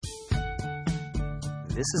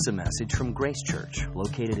This is a message from Grace Church,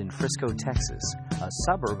 located in Frisco, Texas, a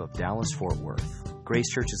suburb of Dallas-Fort Worth. Grace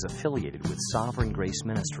Church is affiliated with Sovereign Grace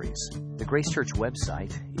Ministries. The Grace Church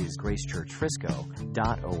website is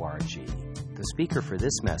gracechurchfrisco.org. The speaker for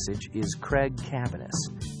this message is Craig Cabanis,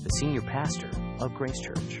 the senior pastor of Grace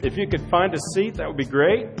Church. If you could find a seat, that would be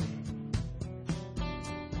great.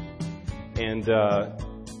 And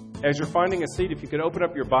as you're finding a seat, if you could open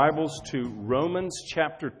up your Bibles to Romans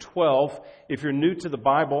chapter 12. If you're new to the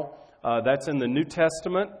Bible, that's in the New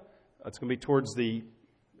Testament. It's going to be towards the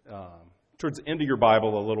end of your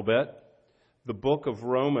Bible a little bit. The book of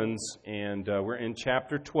Romans, and we're in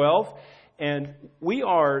chapter 12. And we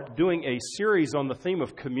are doing a series on the theme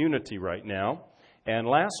of community right now. And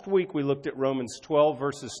last week we looked at Romans 12,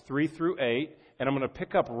 verses 3 through 8. And I'm going to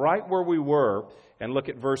pick up right where we were and look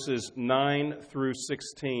at verses 9 through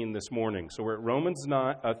 16 this morning. So we're at Romans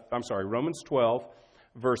 12,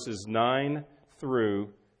 verses 9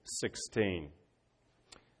 through 16.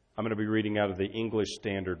 I'm going to be reading out of the English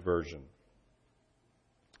Standard Version.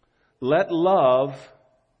 Let love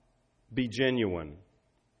be genuine.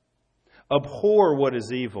 Abhor what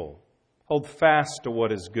is evil. Hold fast to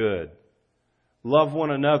what is good. Love one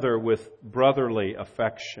another with brotherly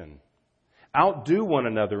affection. Outdo one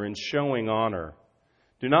another in showing honor.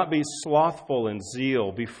 Do not be slothful in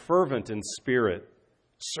zeal. Be fervent in spirit.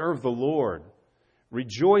 Serve the Lord.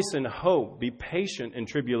 Rejoice in hope. Be patient in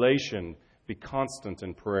tribulation. Be constant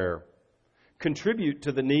in prayer. Contribute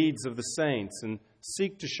to the needs of the saints and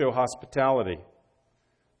seek to show hospitality.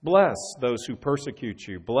 Bless those who persecute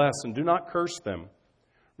you. Bless and do not curse them.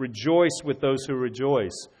 Rejoice with those who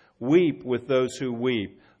rejoice. Weep with those who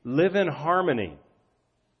weep. Live in harmony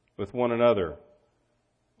with one another.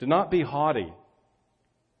 Do not be haughty,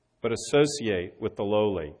 but associate with the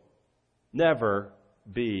lowly. Never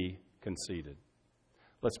be conceited.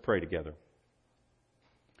 Let's pray together.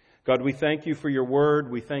 God, we thank you for your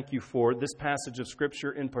word. We thank you for this passage of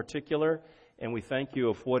Scripture in particular, and we thank you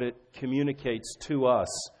of what it communicates to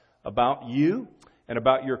us about you and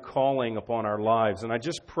about your calling upon our lives. And I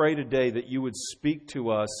just pray today that you would speak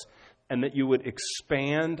to us and that you would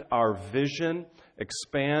expand our vision,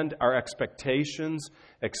 expand our expectations,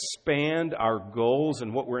 expand our goals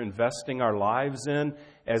and what we're investing our lives in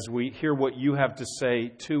as we hear what you have to say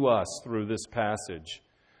to us through this passage.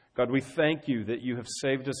 God, we thank you that you have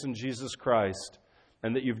saved us in Jesus Christ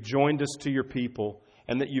and that you've joined us to your people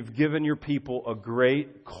and that you've given your people a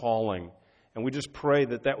great calling. And we just pray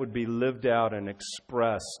that that would be lived out and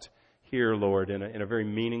expressed here, Lord, in a very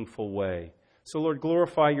meaningful way. So, Lord,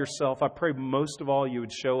 glorify yourself. I pray most of all you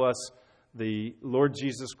would show us the Lord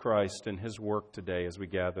Jesus Christ and his work today as we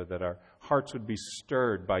gather, that our hearts would be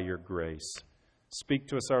stirred by your grace. Speak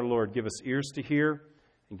to us, our Lord. Give us ears to hear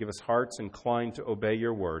and give us hearts inclined to obey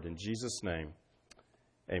your word. In Jesus' name,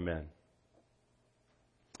 amen.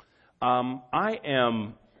 I'm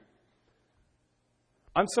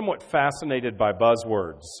somewhat fascinated by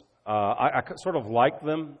buzzwords. I sort of like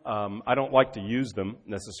them. I don't like to use them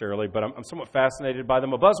necessarily, but I'm somewhat fascinated by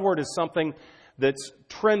them. A buzzword is something that's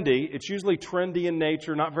trendy. It's usually trendy in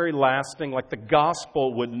nature, not very lasting. Like the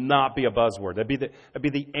gospel would not be a buzzword. That'd be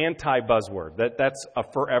the anti-buzzword. That's a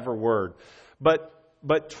forever word. But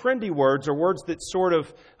trendy words are words that sort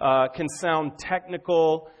of can sound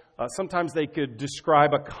technical. Sometimes they could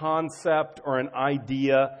describe a concept or an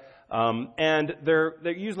idea, and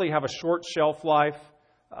they usually have a short shelf life.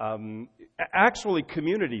 Actually,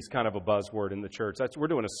 community is kind of a buzzword in the church. We're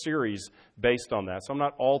doing a series based on that, so I'm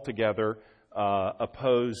not altogether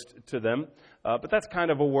opposed to them. But that's kind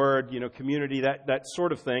of a word, community, that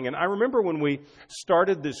sort of thing. And I remember when we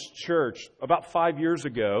started this church about 5 years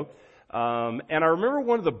ago, and I remember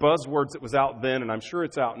one of the buzzwords that was out then, and I'm sure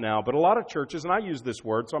it's out now, but a lot of churches, and I use this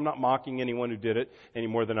word, so I'm not mocking anyone who did it any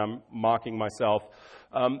more than I'm mocking myself,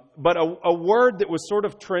 but a word that was sort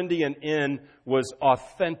of trendy and in was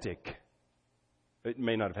authentic. It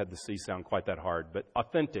may not have had the C sound quite that hard, but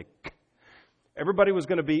authentic. Everybody was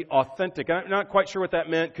going to be authentic. I'm not quite sure what that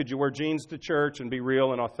meant. Could you wear jeans to church and be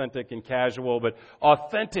real and authentic and casual? But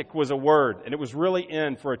authentic was a word, and it was really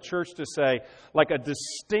in for a church to say, like a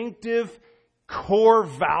distinctive core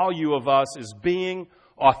value of us is being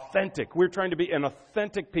authentic. We're trying to be an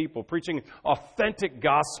authentic people, preaching authentic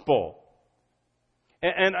gospel.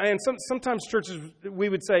 And sometimes churches, we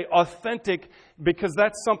would say authentic because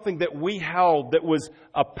that's something that we held that was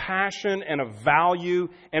a passion and a value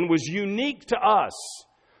and was unique to us.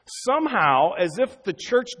 Somehow, as if the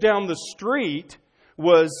church down the street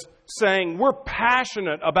was saying, we're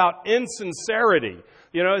passionate about insincerity.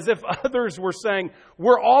 As if others were saying,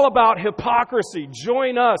 we're all about hypocrisy.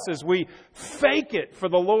 Join us as we fake it for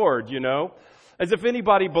the Lord, As if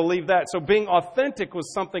anybody believed that. So being authentic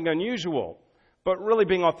was something unusual. But really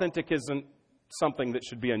being authentic isn't something that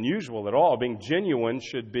should be unusual at all. Being genuine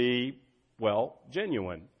should be, well,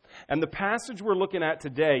 genuine. And the passage we're looking at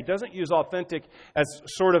today doesn't use authentic as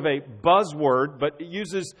sort of a buzzword, but it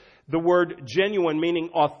uses the word genuine, meaning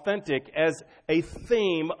authentic, as a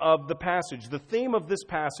theme of the passage. The theme of this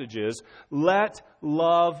passage is, let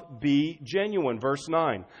love be genuine. Verse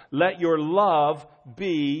 9. Let your love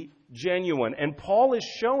be genuine. And Paul is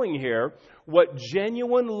showing here what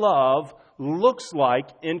genuine love looks like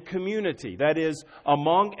in community. That is,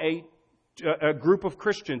 among a group of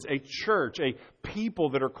Christians, a church, a people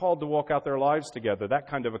that are called to walk out their lives together, that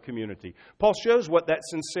kind of a community. Paul shows what that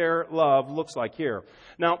sincere love looks like here.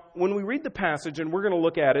 Now, when we read the passage, and we're going to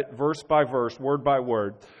look at it verse by verse, word by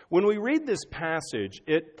word, when we read this passage,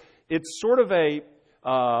 it's sort of a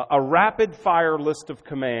rapid-fire list of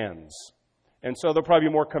commands. And so there'll probably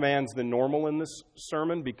be more commands than normal in this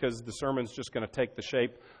sermon because the sermon's just going to take the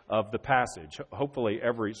shape of the passage. Hopefully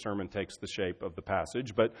every sermon takes the shape of the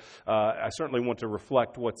passage, but I certainly want to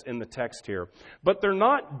reflect what's in the text here. But they're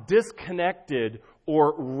not disconnected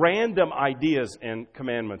or random ideas and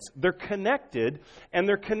commandments. They're connected, and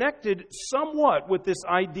they're connected somewhat with this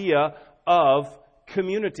idea of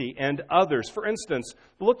community and others. For instance,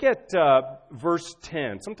 look at verse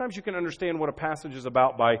 10. Sometimes you can understand what a passage is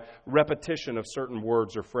about by repetition of certain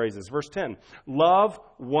words or phrases. Verse 10, love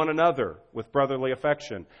one another with brotherly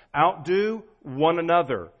affection. Outdo one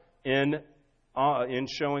another in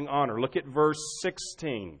showing honor. Look at verse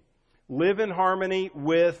 16. Live in harmony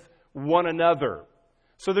with one another.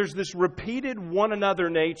 So there's this repeated one another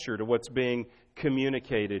nature to what's being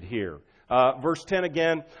communicated here. Verse 10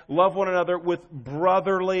 again, love one another with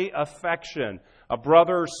brotherly affection. A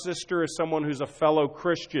brother or sister is someone who's a fellow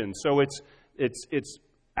Christian. So it's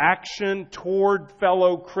action toward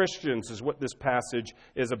fellow Christians is what this passage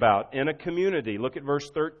is about. In a community, look at verse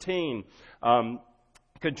 13.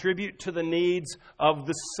 Contribute to the needs of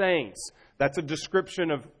the saints. That's a description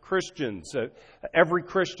of Christians. Every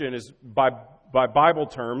Christian is, by Bible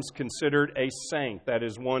terms, considered a saint. That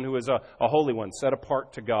is one who is a holy one, set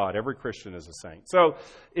apart to God. Every Christian is a saint. So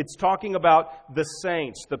it's talking about the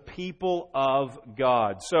saints, the people of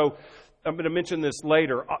God. So I'm going to mention this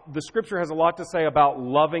later. The Scripture has a lot to say about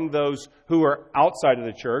loving those who are outside of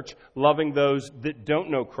the church, loving those that don't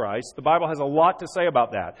know Christ. The Bible has a lot to say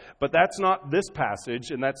about that. But that's not this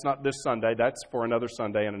passage, and that's not this Sunday. That's for another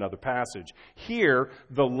Sunday and another passage. Here,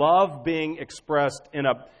 the love being expressed in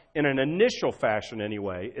an initial fashion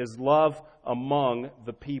anyway, is love among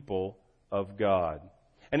the people of God.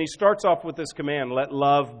 And he starts off with this command, let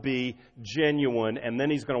love be genuine, and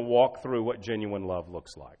then he's going to walk through what genuine love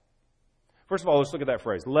looks like. First of all, let's look at that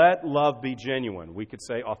phrase. Let love be genuine. We could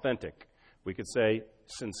say authentic. We could say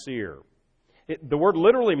sincere. The word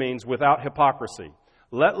literally means without hypocrisy.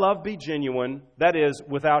 Let love be genuine, that is,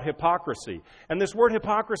 without hypocrisy. And this word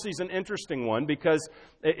hypocrisy is an interesting one because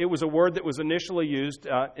it was a word that was initially used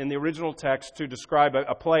in the original text to describe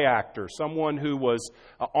a play actor, someone who was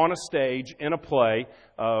on a stage in a play.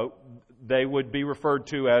 They would be referred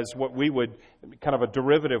to as what we would, kind of a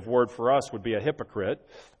derivative word for us would be a hypocrite.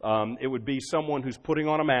 It would be someone who's putting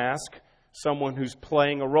on a mask, someone who's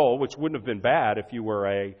playing a role, which wouldn't have been bad if you were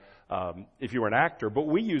an actor. But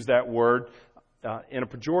we use that word in a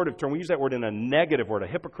pejorative term. We use that word in a negative word. A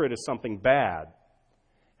hypocrite is something bad.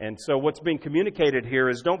 And so what's being communicated here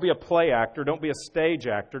is don't be a play actor, don't be a stage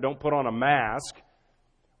actor, don't put on a mask.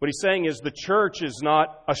 What he's saying is the church is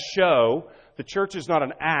not a show. The church is not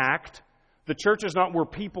an act. The church is not where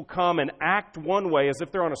people come and act one way as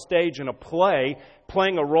if they're on a stage in a play,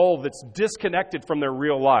 playing a role that's disconnected from their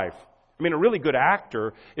real life. I mean, a really good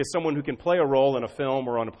actor is someone who can play a role in a film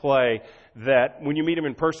or on a play that when you meet him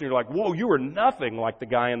in person, you're like, whoa, you are nothing like the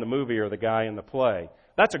guy in the movie or the guy in the play.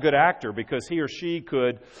 That's a good actor because he or she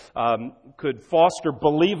could foster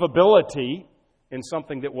believability in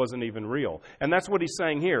something that wasn't even real. And that's what he's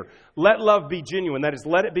saying here. Let love be genuine. That is,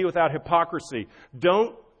 let it be without hypocrisy.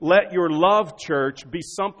 Don't let your love, church, be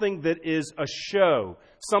something that is a show,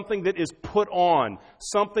 something that is put on,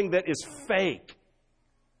 something that is fake.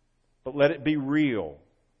 But let it be real.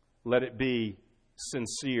 Let it be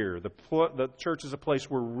sincere. The church is a place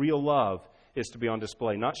where real love is to be on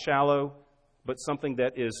display. Not shallow, but something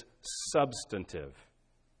that is substantive.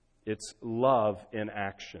 It's love in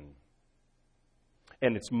action.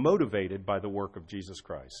 And it's motivated by the work of Jesus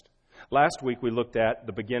Christ. Last week we looked at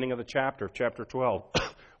the beginning of the chapter 12,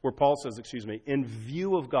 where Paul says, in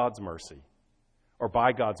view of God's mercy, or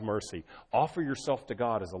by God's mercy. Offer yourself to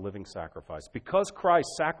God as a living sacrifice. Because Christ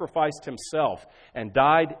sacrificed himself and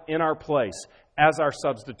died in our place as our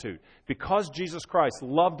substitute, because Jesus Christ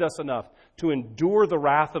loved us enough to endure the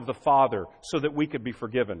wrath of the Father so that we could be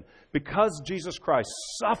forgiven, because Jesus Christ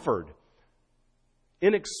suffered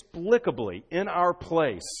inexplicably in our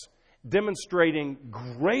place, demonstrating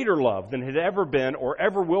greater love than had ever been or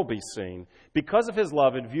ever will be seen, because of his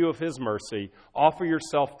love in view of his mercy, offer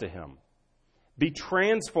yourself to him. Be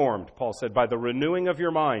transformed, Paul said, by the renewing of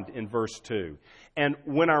your mind in verse 2. And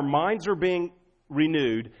when our minds are being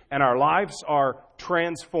renewed and our lives are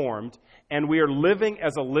transformed and we are living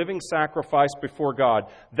as a living sacrifice before God,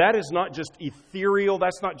 that is not just ethereal,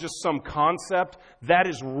 that's not just some concept, that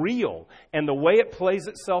is real. And the way it plays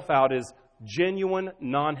itself out is genuine,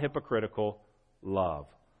 non-hypocritical love.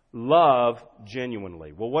 Love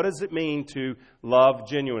genuinely. Well, what does it mean to love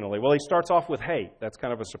genuinely? Well, he starts off with hate. That's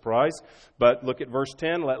kind of a surprise. But look at verse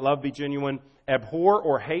 10. Let love be genuine. Abhor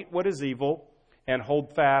or hate what is evil and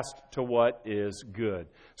hold fast to what is good.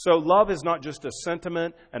 So love is not just a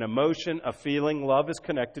sentiment, an emotion, a feeling. Love is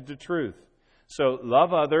connected to truth. So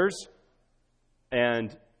love others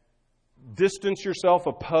and distance yourself,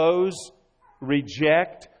 oppose,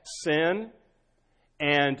 reject sin,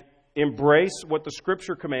 and embrace what the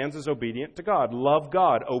Scripture commands is obedient to God. Love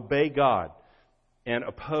God, obey God, and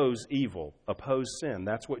oppose evil, oppose sin.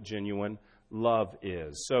 That's what genuine love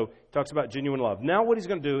is. So he talks about genuine love. Now what he's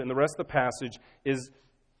going to do in the rest of the passage is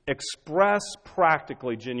express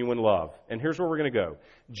practically genuine love. And here's where we're going to go.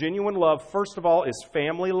 Genuine love, first of all, is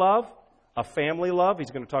family love. A family love.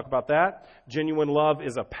 He's going to talk about that. Genuine love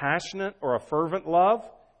is a passionate or a fervent love.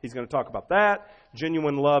 He's going to talk about that.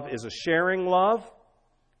 Genuine love is a sharing love.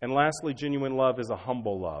 And lastly, genuine love is a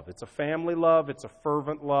humble love. It's a family love, it's a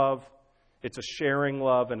fervent love, it's a sharing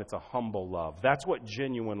love, and it's a humble love. That's what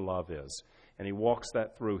genuine love is. And he walks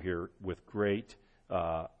that through here with great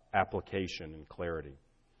application and clarity.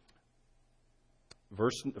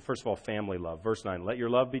 First of all, family love. Verse 9, let your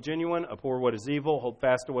love be genuine, abhor what is evil, hold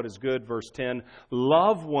fast to what is good. Verse 10,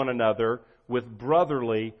 love one another with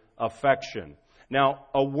brotherly affection. Now,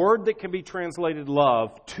 a word that can be translated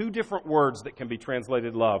love, two different words that can be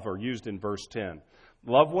translated love are used in verse 10.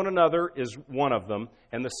 Love one another is one of them,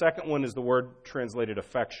 and the second one is the word translated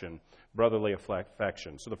affection, brotherly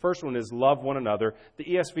affection. So the first one is love one another. The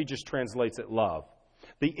ESV just translates it love.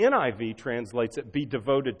 The NIV translates it be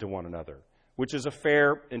devoted to one another, which is a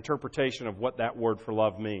fair interpretation of what that word for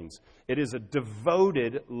love means. It is a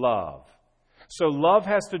devoted love. So love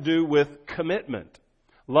has to do with commitment.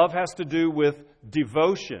 Love has to do with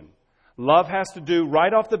devotion. Love has to do,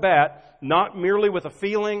 right off the bat, not merely with a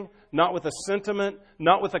feeling, not with a sentiment,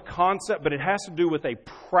 not with a concept, but it has to do with a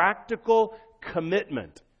practical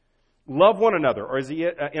commitment. Love one another, or as the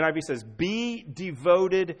NIV says, be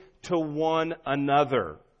devoted to one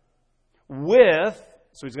another. With,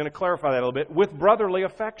 so he's going to clarify that a little bit, with brotherly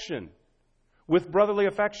affection. With brotherly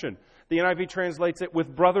affection. The NIV translates it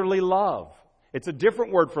with brotherly love. It's a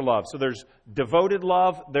different word for love. So there's devoted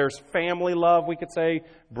love, there's family love, we could say,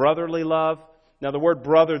 brotherly love. Now the word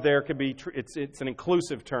brother there could be, it's an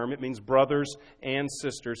inclusive term. It means brothers and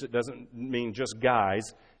sisters. It doesn't mean just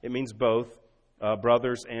guys. It means both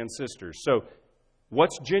brothers and sisters. So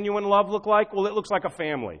what's genuine love look like? Well, it looks like a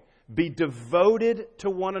family. Be devoted to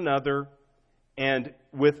one another and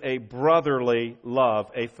with a brotherly love,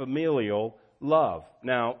 a familial love.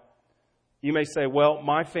 Now, you may say, well,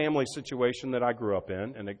 my family situation that I grew up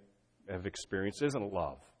in and have experienced isn't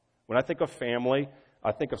love. When I think of family,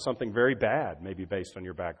 I think of something very bad, maybe based on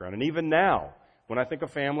your background. And even now, when I think of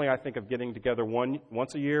family, I think of getting together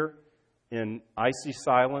once a year in icy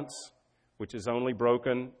silence, which is only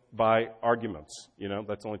broken by arguments. You know,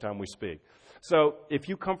 that's the only time we speak. So if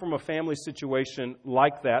you come from a family situation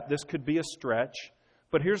like that, this could be a stretch.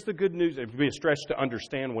 But here's the good news. It would be a stretch to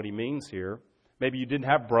understand what he means here. Maybe you didn't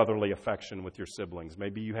have brotherly affection with your siblings.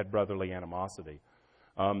 Maybe you had brotherly animosity.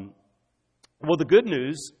 Well, the good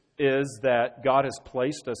news is that God has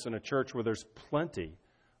placed us in a church where there's plenty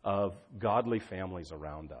of godly families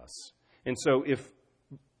around us. And so if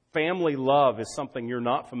family love is something you're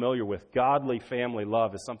not familiar with, godly family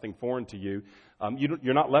love is something foreign to you,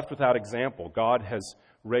 you're not left without example. God has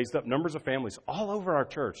raised up numbers of families all over our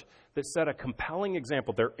church that set a compelling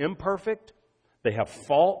example. They're imperfect. They have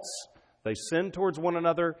faults. They sin towards one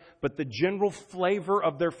another, but the general flavor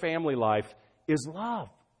of their family life is love,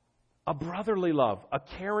 a brotherly love, a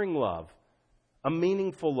caring love, a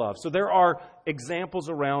meaningful love. So there are examples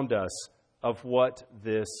around us of what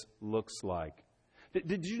this looks like.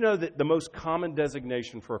 Did you know that the most common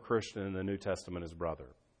designation for a Christian in the New Testament is brother?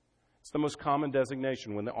 It's the most common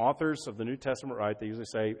designation. When the authors of the New Testament write, they usually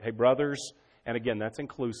say, hey, brothers, and again, that's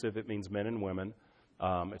inclusive. It means men and women.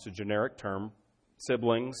 It's a generic term.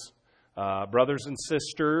 Siblings, brothers and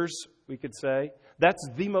sisters, we could say. That's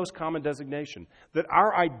the most common designation. That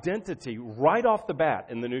our identity right off the bat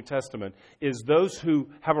in the New Testament is those who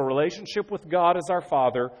have a relationship with God as our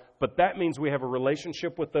Father, but that means we have a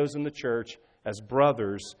relationship with those in the church as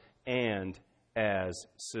brothers and as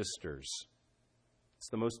sisters. It's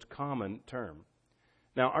the most common term.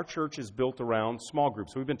 Now, our church is built around small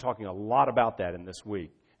groups. We've been talking a lot about that in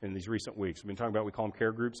these recent weeks. We've been talking about, we call them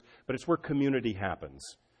care groups, but it's where community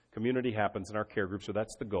happens. Community happens in our care group, so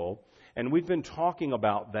that's the goal. And we've been talking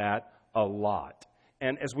about that a lot.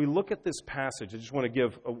 And as we look at this passage, I just want to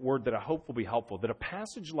give a word that I hope will be helpful, that a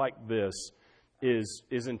passage like this is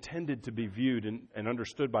intended to be viewed and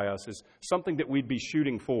understood by us as something that we'd be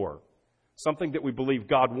shooting for, something that we believe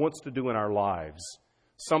God wants to do in our lives,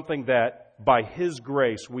 something that by His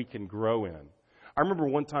grace we can grow in. I remember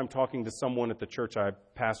one time talking to someone at the church I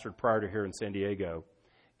pastored prior to here in San Diego,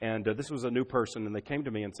 and this was a new person, and they came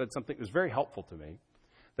to me and said something that was very helpful to me.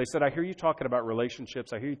 They said, I hear you talking about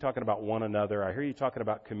relationships, I hear you talking about one another, I hear you talking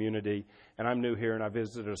about community, and I'm new here and I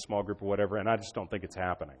visited a small group or whatever, and I just don't think it's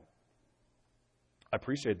happening. I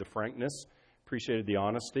appreciated the frankness, appreciated the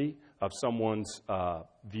honesty of someone's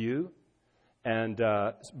view, and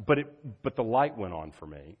but the light went on for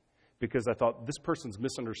me because I thought, this person's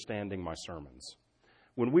misunderstanding my sermons.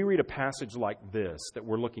 When we read a passage like this that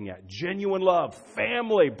we're looking at, genuine love,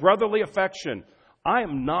 family, brotherly affection, I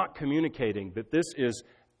am not communicating that this is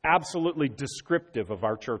absolutely descriptive of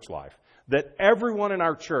our church life. That everyone in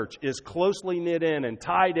our church is closely knit in and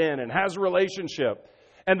tied in and has a relationship.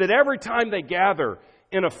 And that every time they gather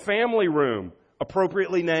in a family room,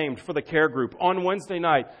 appropriately named for the care group, on Wednesday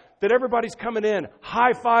night, that everybody's coming in,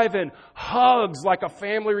 high-fiving, hugs like a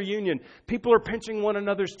family reunion. People are pinching one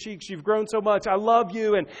another's cheeks. You've grown so much. I love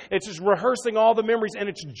you. And it's just rehearsing all the memories. And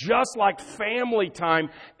it's just like family time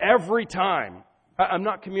every time. I'm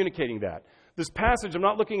not communicating that. This passage, I'm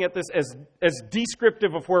not looking at this as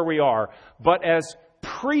descriptive of where we are, but as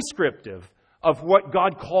prescriptive of what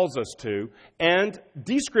God calls us to and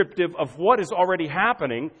descriptive of what is already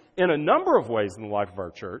happening in a number of ways in the life of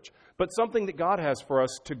our church, but something that God has for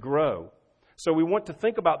us to grow. So we want to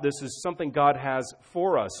think about this as something God has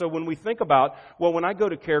for us. So when we think about, well, when I go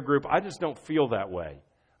to care group, I just don't feel that way.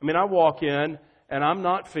 I mean, I walk in and I'm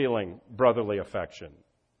not feeling brotherly affection.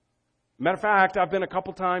 Matter of fact, I've been a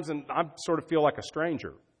couple times and I sort of feel like a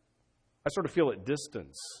stranger. I sort of feel at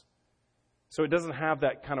distance. So it doesn't have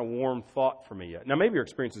that kind of warm thought for me yet. Now, maybe your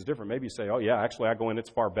experience is different. Maybe you say, oh, yeah, actually, I go in, it's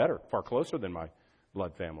far better, far closer than my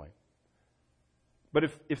blood family. But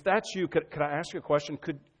if that's you, could I ask you a question?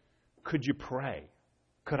 Could you pray?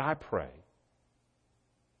 Could I pray?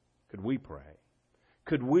 Could we pray?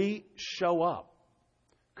 Could we show up?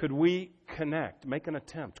 Could we connect, make an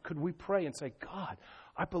attempt? Could we pray and say, God,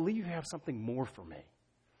 I believe you have something more for me.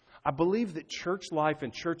 I believe that church life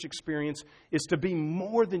and church experience is to be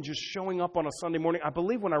more than just showing up on a Sunday morning. I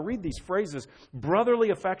believe when I read these phrases,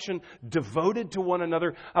 brotherly affection, devoted to one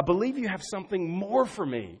another, I believe you have something more for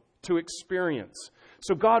me to experience.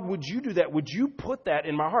 So God, would you do that? Would you put that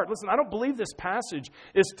in my heart? Listen, I don't believe this passage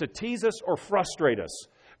is to tease us or frustrate us.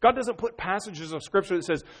 God doesn't put passages of Scripture that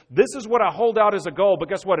says, this is what I hold out as a goal, but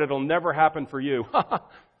guess what? It'll never happen for you.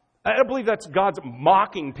 I don't believe that's God's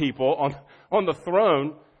mocking people on the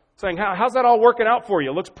throne, saying, how's that all working out for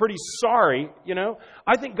you? It looks pretty sorry, you know.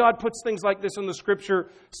 I think God puts things like this in the Scripture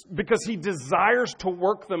because He desires to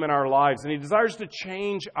work them in our lives, and He desires to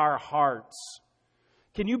change our hearts.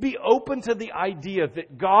 Can you be open to the idea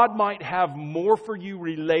that God might have more for you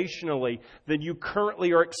relationally than you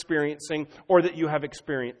currently are experiencing or that you have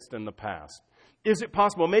experienced in the past? Is it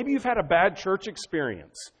possible? Maybe you've had a bad church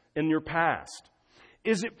experience in your past.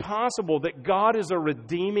 Is it possible that God is a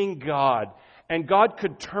redeeming God and God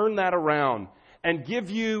could turn that around and give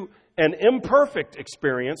you an imperfect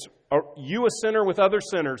experience, or you a sinner with other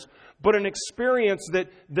sinners, but an experience that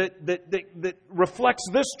reflects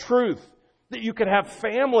this truth, that you could have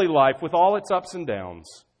family life with all its ups and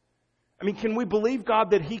downs? I mean, can we believe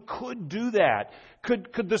God that He could do that? Could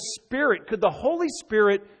the Holy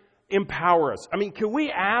Spirit empower us? I mean, can we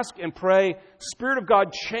ask and pray, Spirit of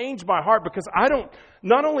God, change my heart? Because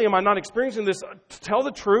not only am I not experiencing this, to tell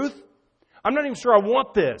the truth, I'm not even sure I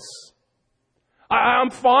want this. I'm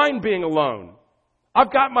fine being alone.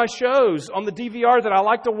 I've got my shows on the DVR that I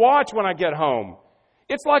like to watch when I get home.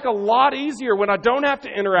 It's like a lot easier when I don't have to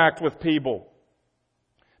interact with people.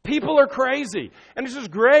 People are crazy. And it's just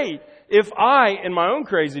great if I, in my own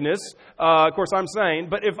craziness, of course I'm sane,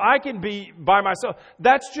 but if I can be by myself,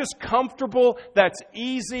 that's just comfortable, that's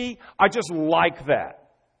easy. I just like that.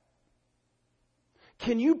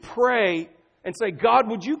 Can you pray and say, God,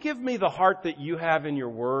 would you give me the heart that you have in your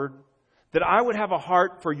word? That I would have a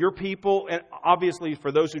heart for your people, and obviously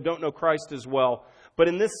for those who don't know Christ as well. But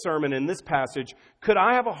in this sermon, in this passage, could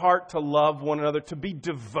I have a heart to love one another, to be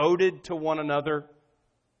devoted to one another?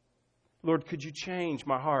 Lord, could you change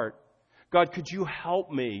my heart? God, could you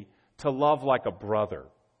help me to love like a brother?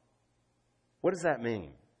 What does that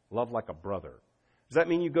mean? Love like a brother. Does that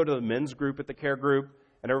mean you go to the men's group at the care group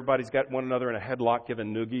and everybody's got one another in a headlock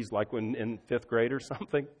giving noogies like when in 5th grade or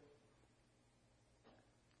something?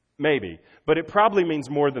 Maybe. But it probably means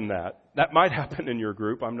more than that. That might happen in your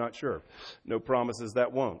group. I'm not sure. No promises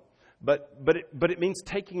that won't. But it means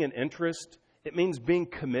taking an interest. It means being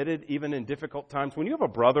committed even in difficult times. When you have a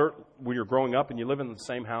brother, when you're growing up and you live in the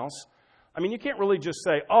same house, I mean, you can't really just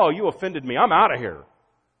say, oh, you offended me, I'm out of here.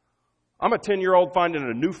 I'm a 10-year-old finding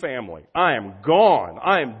a new family. I am gone.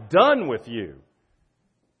 I am done with you.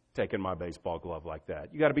 Taking my baseball glove like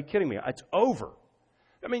that. You got to be kidding me. It's over.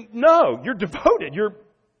 I mean, no, you're devoted.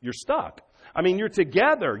 You're stuck. I mean, you're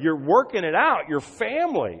together. You're working it out. You're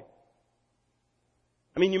family.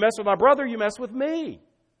 I mean, you mess with my brother, you mess with me.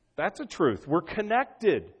 That's a truth. We're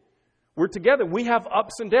connected. We're together. We have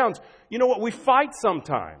ups and downs. You know what? We fight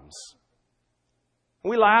sometimes.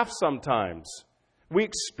 We laugh sometimes. We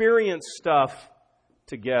experience stuff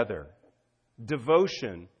together.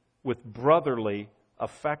 Devotion with brotherly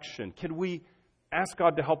affection. Can we ask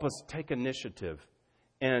God to help us take initiative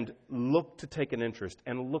and look to take an interest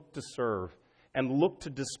and look to serve and look to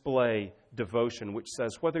display devotion, which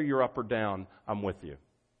says, whether you're up or down, I'm with you.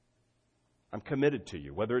 I'm committed to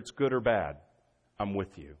you. Whether it's good or bad, I'm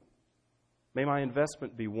with you. May my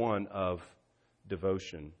investment be one of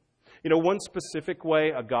devotion. You know, one specific way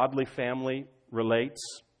a godly family relates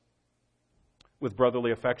with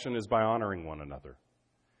brotherly affection is by honoring one another.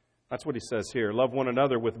 That's what he says here. Love one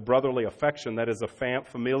another with brotherly affection. That is a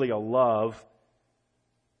familial love.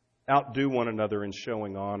 Outdo one another in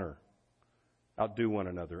showing honor. Outdo one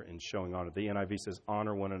another in showing honor. The NIV says,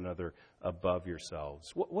 honor one another above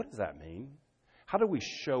yourselves. What does that mean? How do we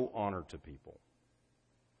show honor to people?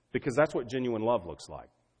 Because that's what genuine love looks like,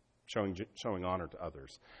 showing honor to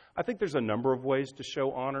others. I think there's a number of ways to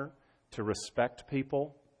show honor, to respect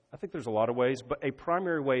people. I think there's a lot of ways, but a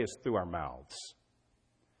primary way is through our mouths.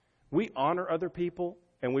 We honor other people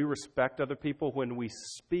and we respect other people when we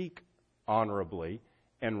speak honorably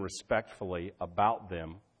and respectfully about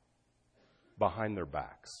them behind their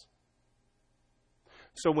backs.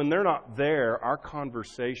 So when they're not there, our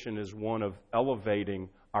conversation is one of elevating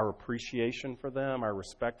our appreciation for them, our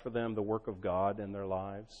respect for them, the work of God in their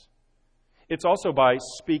lives. It's also by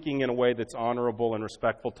speaking in a way that's honorable and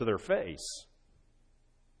respectful to their face.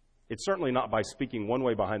 It's certainly not by speaking one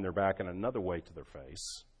way behind their back and another way to their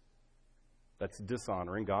face. That's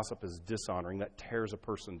dishonoring. Gossip is dishonoring. That tears a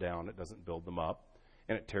person down. It doesn't build them up.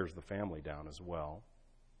 And it tears the family down as well.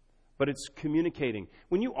 But it's communicating.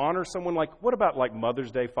 When you honor someone, what about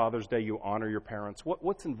Mother's Day, Father's Day, you honor your parents?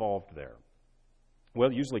 What's involved there?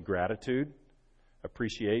 Well, usually gratitude,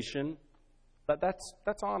 appreciation.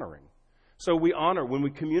 That's honoring. So we honor when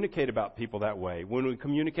we communicate about people that way, when we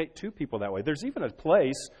communicate to people that way. There's even a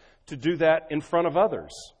place to do that in front of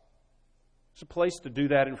others. There's a place to do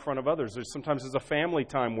that in front of others. Sometimes there's a family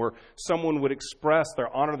time where someone would express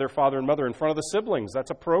their honor to their father and mother in front of the siblings.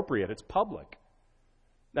 That's appropriate. It's public.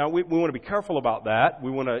 Now, we want to be careful about that.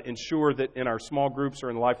 We want to ensure that in our small groups or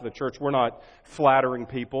in the life of the church, we're not flattering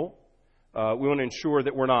people. We want to ensure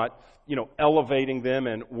that we're not, elevating them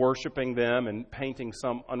and worshiping them and painting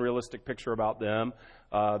some unrealistic picture about them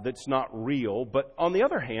that's not real. But on the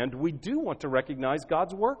other hand, we do want to recognize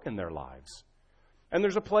God's work in their lives. And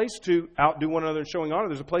there's a place to outdo one another in showing honor.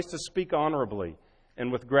 There's a place to speak honorably and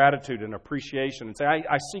with gratitude and appreciation and say,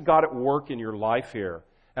 I see God at work in your life here,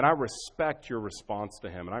 and I respect your response to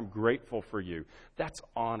Him, and I'm grateful for you. That's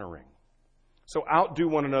honoring. So outdo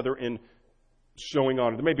one another in showing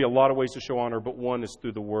honor. There may be a lot of ways to show honor, but one is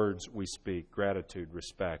through the words we speak: gratitude,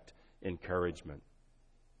 respect, encouragement.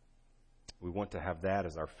 We want to have that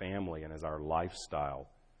as our family and as our lifestyle.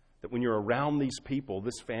 That when you're around these people,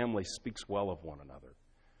 this family speaks well of one another.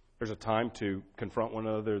 There's a time to confront one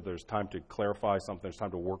another. There's time to clarify something. There's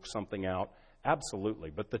time to work something out.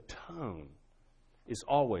 Absolutely. But the tone is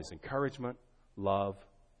always encouragement, love,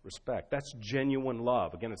 respect. That's genuine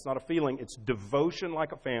love. Again, it's not a feeling. It's devotion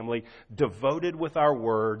like a family, devoted with our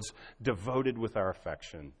words, devoted with our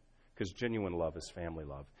affection. Because genuine love is family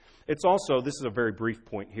love. It's also, this is a very brief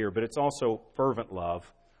point here, but it's also fervent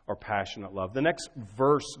love or passionate love. The next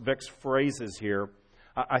Vic's phrases here,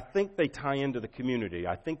 I think they tie into the community.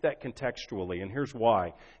 I think that contextually, and here's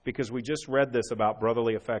why. Because we just read this about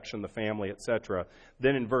brotherly affection, the family, etc.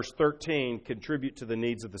 Then in verse 13, contribute to the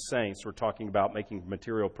needs of the saints. We're talking about making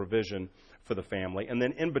material provision for the family. And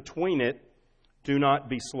then in between it, do not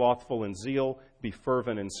be slothful in zeal, be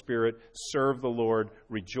fervent in spirit, serve the Lord,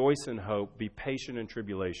 rejoice in hope, be patient in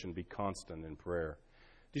tribulation, be constant in prayer.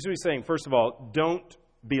 Do you see what he's saying? First of all, don't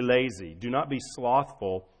be lazy. Do not be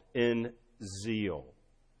slothful in zeal.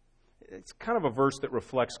 It's kind of a verse that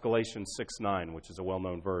reflects Galatians 6:9, which is a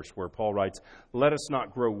well-known verse, where Paul writes, let us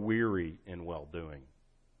not grow weary in well-doing,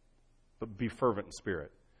 but be fervent in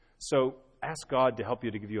spirit. So ask God to help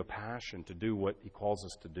you, to give you a passion to do what He calls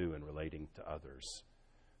us to do in relating to others.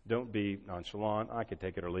 Don't be nonchalant. I could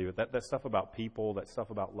take it or leave it. That stuff about people, that stuff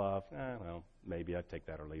about love, well, maybe I'd take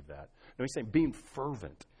that or leave that. No, he's saying being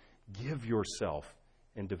fervent. Give yourself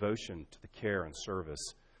in devotion to the care and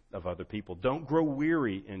service of other people. Don't grow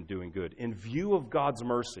weary in doing good. In view of God's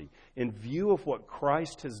mercy, in view of what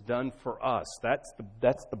Christ has done for us, that's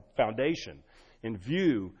the foundation. In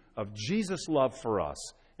view of Jesus' love for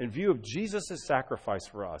us, in view of Jesus' sacrifice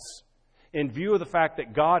for us, in view of the fact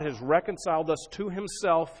that God has reconciled us to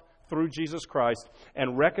Himself through Jesus Christ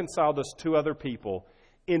and reconciled us to other people,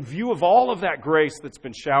 in view of all of that grace that's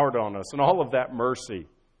been showered on us and all of that mercy,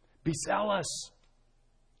 be zealous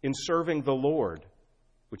in serving the Lord,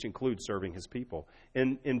 which includes serving His people,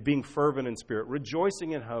 in being fervent in spirit,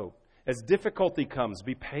 rejoicing in hope. As difficulty comes,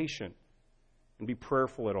 be patient and be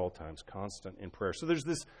prayerful at all times, constant in prayer. So there's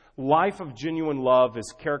this life of genuine love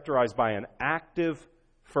is characterized by an active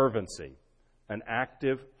fervency. An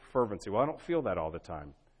active fervency. Well, I don't feel that all the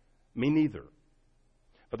time. Me neither.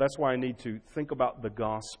 But that's why I need to think about the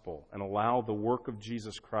gospel and allow the work of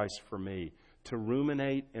Jesus Christ for me to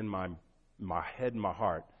ruminate in my head and my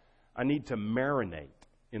heart. I need to marinate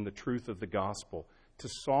in the truth of the gospel, to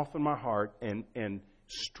soften my heart and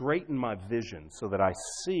straighten my vision so that I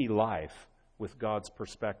see life with God's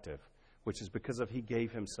perspective, which is because of He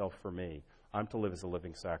gave Himself for me. I'm to live as a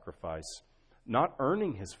living sacrifice, not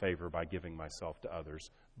earning His favor by giving myself to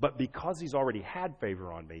others, but because He's already had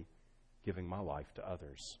favor on me, giving my life to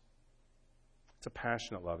others. It's a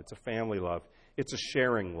passionate love. It's a family love. It's a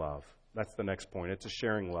sharing love. That's the next point. It's a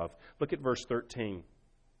sharing love. Look at verse 13.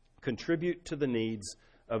 Contribute to the needs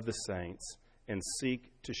of the saints and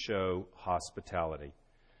seek to show hospitality.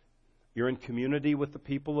 You're in community with the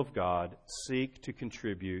people of God. Seek to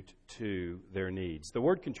contribute to their needs. The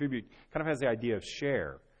word contribute kind of has the idea of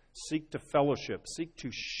share. Seek to fellowship. Seek to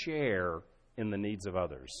share in the needs of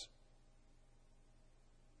others.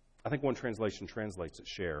 I think one translation translates it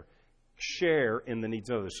share. Share in the needs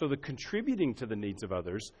of others. So the contributing to the needs of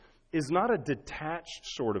others is not a detached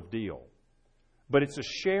sort of deal, but it's a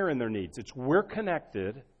share in their needs. It's we're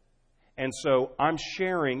connected, and so I'm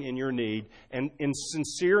sharing in your need. And in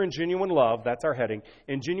sincere and genuine love, that's our heading,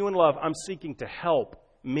 in genuine love, I'm seeking to help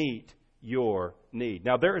meet your need.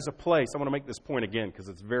 Now, there is a place, I want to make this point again because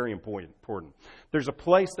it's very important. There's a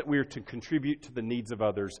place that we are to contribute to the needs of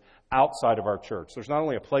others outside of our church. There's not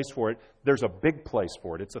only a place for it, there's a big place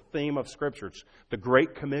for it. It's a theme of Scripture. It's the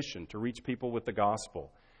Great Commission to reach people with the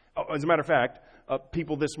gospel. As a matter of fact,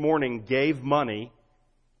 people this morning gave money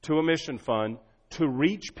to a mission fund to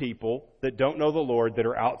reach people that don't know the Lord that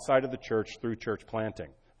are outside of the church through church planting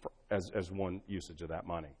as one usage of that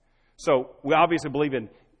money. So we obviously believe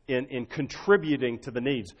in contributing to the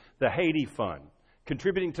needs. The Haiti Fund,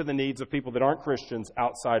 contributing to the needs of people that aren't Christians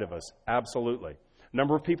outside of us. Absolutely. A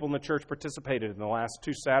number of people in the church participated in the last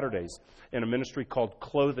 2 Saturdays in a ministry called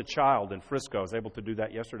Clothe a Child in Frisco. I was able to do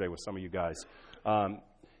that yesterday with some of you guys.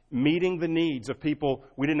 Meeting the needs of people.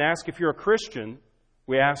 We didn't ask if you're a Christian.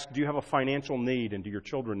 We asked, do you have a financial need and do your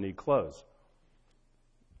children need clothes?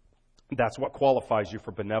 That's what qualifies you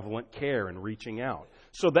for benevolent care and reaching out.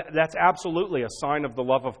 So that's absolutely a sign of the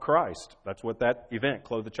love of Christ. That's what that event,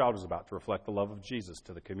 Clothe the Child, is about, to reflect the love of Jesus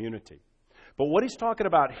to the community. But what he's talking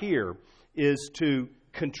about here is to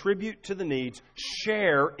contribute to the needs,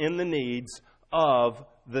 share in the needs of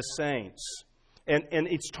the saints. And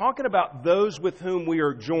it's talking about those with whom we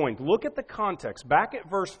are joined. Look at the context. Back at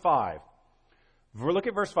verse 5. Look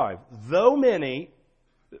at verse 5. Though many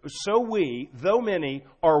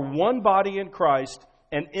are one body in Christ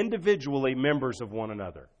and individually members of one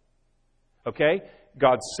another. Okay?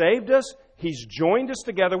 God saved us. He's joined us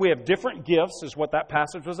together. We have different gifts, is what that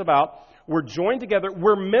passage was about. We're joined together.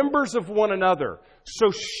 We're members of one another.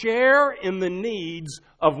 So share in the needs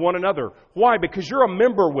of one another. Why? Because you're a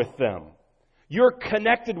member with them. You're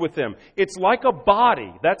connected with them. It's like a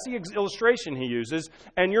body. That's the illustration he uses.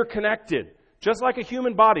 And you're connected. Just like a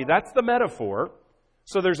human body. That's the metaphor.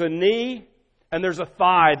 So there's a knee and there's a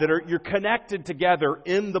thigh that you're connected together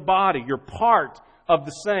in the body. You're part of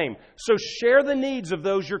the same. So share the needs of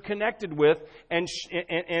those you're connected with and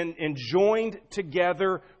joined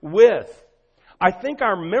together with. I think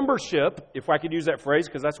our membership, if I could use that phrase,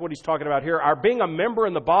 because that's what he's talking about here, our being a member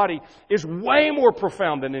in the body is way more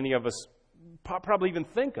profound than any of us probably even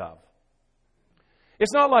think of.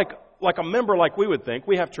 It's not like a member like we would think.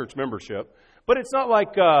 We have church membership. But it's not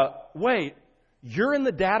like, wait, you're in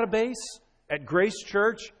the database at Grace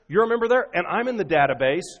Church. You're a member there, and I'm in the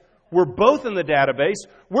database. We're both in the database.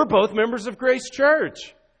 We're both members of Grace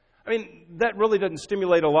Church. I mean, that really doesn't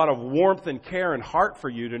stimulate a lot of warmth and care and heart for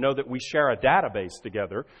you to know that we share a database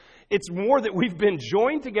together. It's more that we've been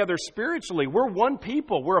joined together spiritually. We're one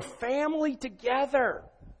people. We're a family together.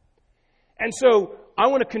 And so I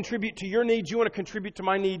want to contribute to your needs. You want to contribute to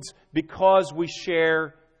my needs because we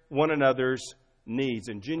share one another's needs.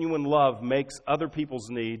 And genuine love makes other people's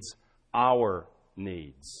needs our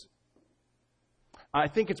needs. I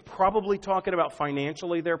think it's probably talking about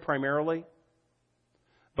financially there primarily.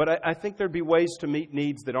 But I think there'd be ways to meet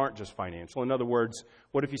needs that aren't just financial. In other words,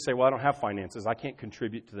 what if you say, well, I don't have finances. I can't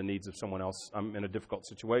contribute to the needs of someone else. I'm in a difficult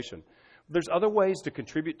situation. There's other ways to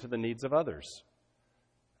contribute to the needs of others.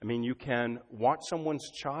 I mean, you can watch someone's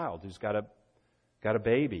child who's got a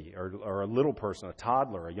baby or a little person, a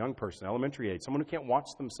toddler, a young person, elementary age, someone who can't watch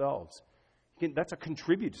themselves. That's a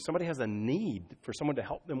contribute. Somebody has a need for someone to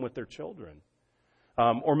help them with their children.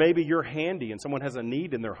 Or maybe you're handy and someone has a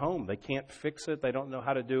need in their home. They can't fix it. They don't know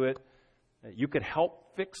how to do it. You could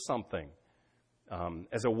help fix something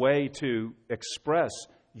as a way to express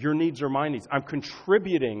your needs are my needs. I'm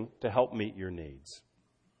contributing to help meet your needs.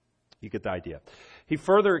 You get the idea. He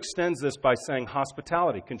further extends this by saying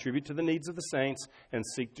hospitality. Contribute to the needs of the saints and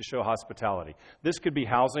seek to show hospitality. This could be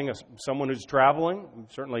housing someone who's traveling.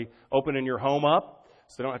 Certainly opening your home up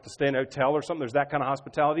so they don't have to stay in a hotel or something. There's that kind of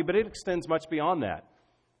hospitality, but it extends much beyond that.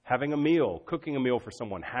 Having a meal, cooking a meal for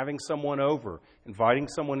someone, having someone over, inviting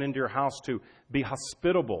someone into your house to be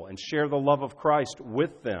hospitable and share the love of Christ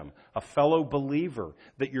with them, a fellow believer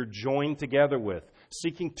that you're joined together with,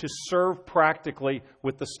 seeking to serve practically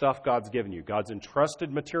with the stuff God's given you. God's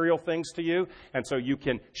entrusted material things to you, and so you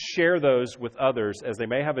can share those with others as they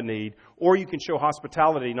may have a need, or you can show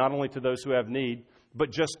hospitality not only to those who have need,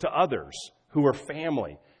 but just to others who are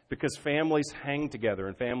family. Because families hang together,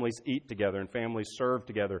 and families eat together, and families serve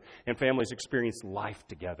together, and families experience life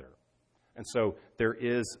together. And so there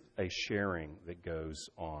is a sharing that goes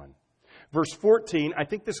on. Verse 14, I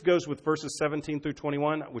think this goes with verses 17 through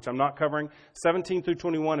 21, which I'm not covering. 17 through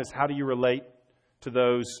 21 is how do you relate to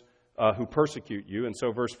those who persecute you. And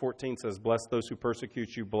so verse 14 says, bless those who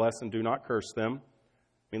persecute you, bless and do not curse them.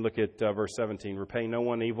 I mean, look at verse 17, repay no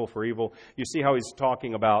one evil for evil. You see how he's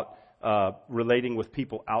talking about relating with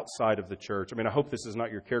people outside of the church. I mean, I hope this is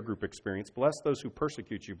not your care group experience. Bless those who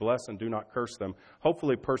persecute you. Bless and do not curse them.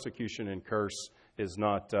 Hopefully persecution and curse is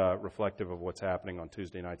not reflective of what's happening on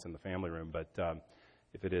Tuesday nights in the family room. But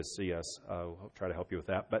if it is, see us. I'll try to help you with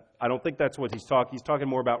that. But I don't think that's what he's talking. He's talking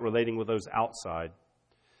more about relating with those outside.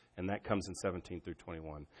 And that comes in 17 through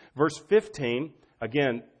 21. Verse 15,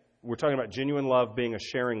 again, we're talking about genuine love being a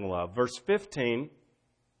sharing love. Verse 15,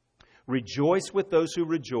 rejoice with those who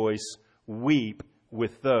rejoice, weep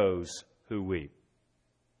with those who weep.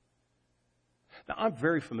 Now, I'm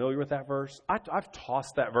very familiar with that verse. I've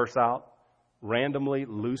tossed that verse out randomly,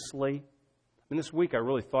 loosely. And this week I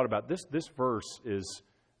really thought about this. This verse is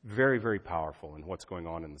very, very powerful in what's going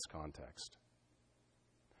on in this context.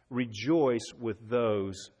 Rejoice with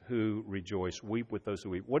those who rejoice, weep with those who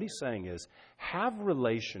weep. What he's saying is, have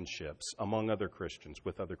relationships among other Christians,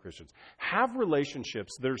 with other Christians. Have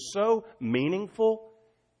relationships that are so meaningful,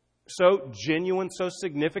 so genuine, so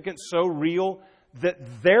significant, so real,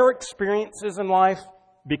 that their experiences in life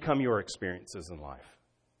become your experiences in life.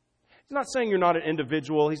 He's not saying you're not an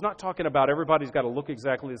individual. He's not talking about everybody's got to look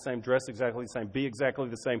exactly the same, dress exactly the same, be exactly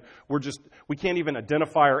the same. We can't even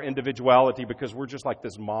identify our individuality because we're just like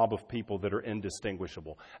this mob of people that are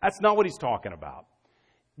indistinguishable. That's not what he's talking about.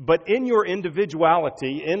 But in your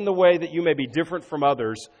individuality, in the way that you may be different from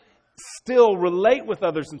others, still relate with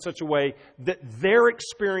others in such a way that their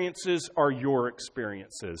experiences are your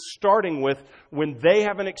experiences. Starting with when they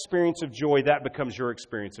have an experience of joy, that becomes your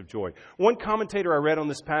experience of joy. One commentator I read on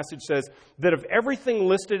this passage says that of everything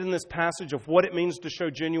listed in this passage of what it means to show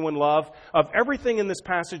genuine love, of everything in this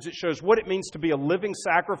passage that shows what it means to be a living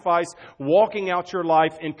sacrifice, walking out your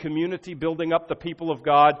life in community, building up the people of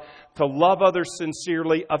God, to love others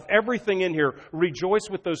sincerely, of everything in here, rejoice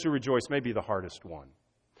with those who rejoice may be the hardest one.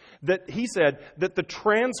 That he said that the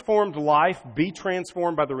transformed life, be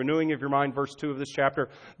transformed by the renewing of your mind, verse 2 of this chapter,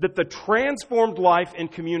 that the transformed life in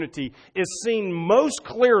community is seen most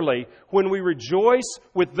clearly when we rejoice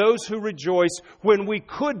with those who rejoice, when we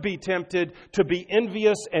could be tempted to be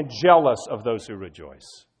envious and jealous of those who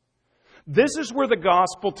rejoice. This is where the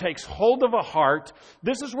gospel takes hold of a heart.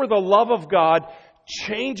 This is where the love of God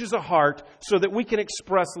changes a heart so that we can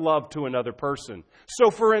express love to another person.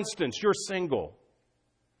 So, for instance, you're single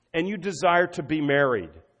and you desire to be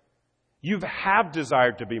married. You have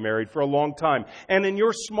desired to be married for a long time. And in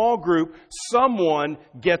your small group, someone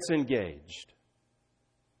gets engaged.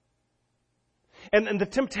 And the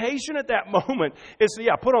temptation at that moment is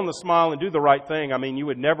to, put on the smile and do the right thing. I mean, you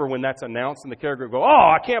would never, when that's announced in the care group, go,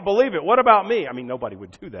 oh, I can't believe it. What about me? I mean, nobody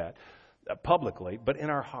would do that publicly, but in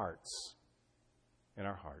our hearts. In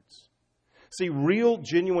our hearts. See, real,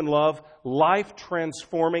 genuine love,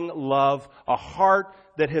 life-transforming love, a heart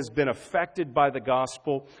that has been affected by the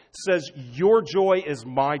gospel, says, your joy is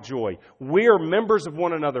my joy. We are members of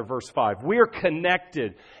one another, verse 5. We are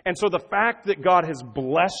connected. And so the fact that God has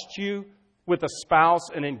blessed you with a spouse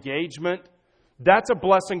and engagement, that's a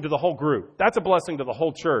blessing to the whole group. That's a blessing to the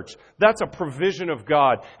whole church. That's a provision of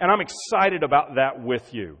God. And I'm excited about that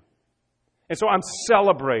with you. And so I'm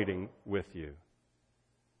celebrating with you.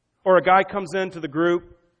 Or a guy comes into the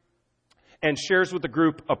group and shares with the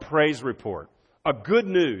group a praise report. A good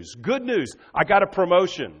news. Good news. I got a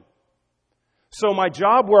promotion. So my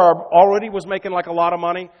job where I already was making like a lot of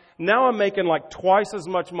money, now I'm making like twice as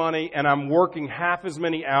much money and I'm working half as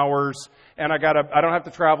many hours and I don't have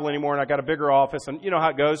to travel anymore and I got a bigger office and you know how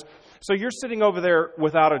it goes. So you're sitting over there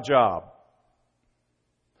without a job.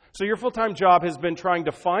 So your full-time job has been trying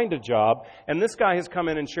to find a job, and this guy has come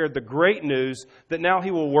in and shared the great news that now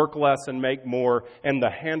he will work less and make more, and the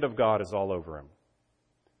hand of God is all over him.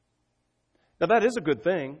 Now that is a good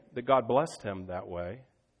thing, that God blessed him that way.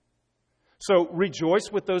 So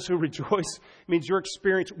rejoice with those who rejoice means your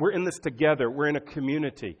experience, we're in this together, we're in a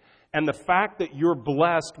community. And the fact that you're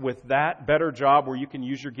blessed with that better job where you can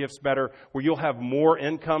use your gifts better, where you'll have more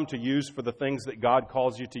income to use for the things that God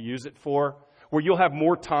calls you to use it for, where you'll have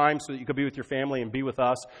more time so that you can be with your family and be with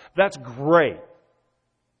us. That's great.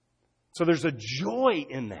 So there's a joy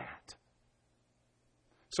in that.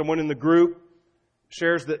 Someone in the group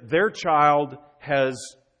shares that their child has,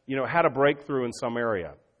 had a breakthrough in some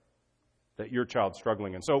area that your child's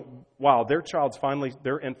struggling in. So, wow, their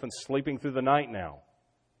infant's sleeping through the night now.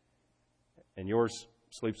 And yours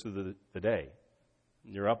sleeps through the day.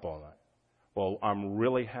 You're up all night. Well, I'm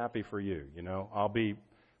really happy for you, I'll be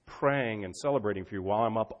praying and celebrating for you while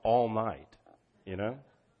I'm up all night,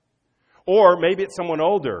 Or maybe it's someone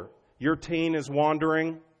older. Your teen is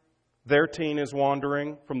wandering. Their teen is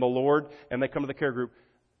wandering from the Lord, and they come to the care group.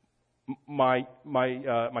 My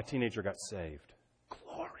teenager got saved.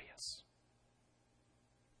 Glorious.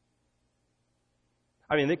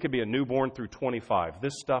 I mean, it could be a newborn through 25.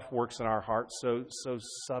 This stuff works in our hearts so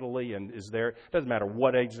subtly and is there. It doesn't matter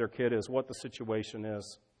what age their kid is, what the situation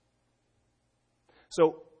is.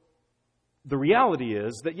 So, the reality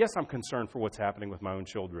is that, yes, I'm concerned for what's happening with my own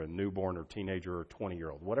children, newborn or teenager or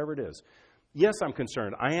 20-year-old, whatever it is. Yes, I'm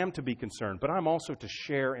concerned. I am to be concerned, but I'm also to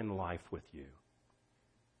share in life with you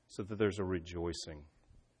so that there's a rejoicing.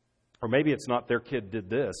 Or maybe it's not their kid did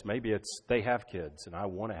this. Maybe it's they have kids and I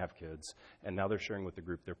want to have kids, and now they're sharing with the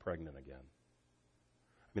group they're pregnant again.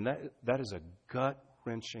 I mean, that is a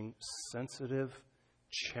gut-wrenching, sensitive,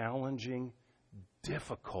 challenging,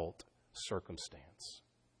 difficult circumstance.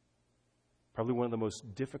 Probably one of the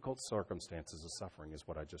most difficult circumstances of suffering is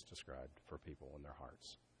what I just described for people in their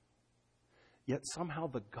hearts. Yet somehow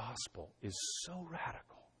the gospel is so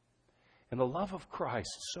radical and the love of Christ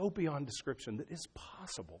so beyond description that it's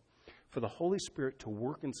possible for the Holy Spirit to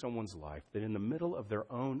work in someone's life that in the middle of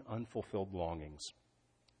their own unfulfilled longings,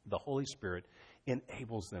 the Holy Spirit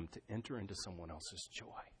enables them to enter into someone else's joy.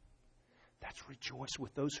 That's rejoice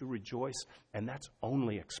with those who rejoice, and that's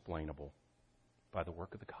only explainable by the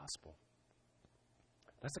work of the gospel.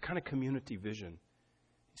 That's the kind of community vision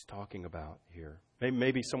he's talking about here.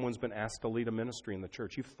 Maybe someone's been asked to lead a ministry in the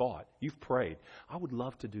church. You've prayed. I would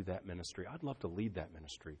love to do that ministry. I'd love to lead that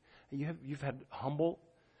ministry. And you've had humble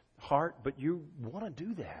heart, but you want to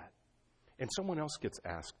do that. And someone else gets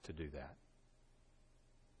asked to do that.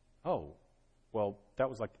 Oh, well, that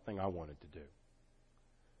was like the thing I wanted to do.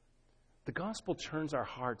 The gospel turns our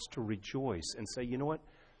hearts to rejoice and say, you know what?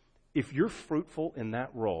 If you're fruitful in that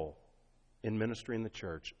role in ministry in the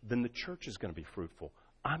church, then the church is going to be fruitful.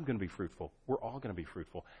 I'm going to be fruitful. We're all going to be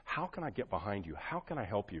fruitful. How can I get behind you? How can I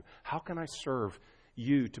help you? How can I serve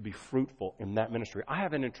you to be fruitful in that ministry? I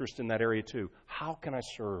have an interest in that area too. How can I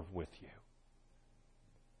serve with you?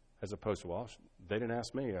 As opposed to, well, they didn't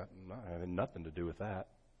ask me. I had nothing to do with that.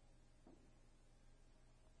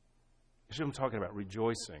 You see what I'm talking about?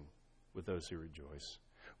 Rejoicing with those who rejoice.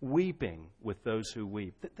 Weeping with those who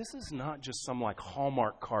weep. This is not just some like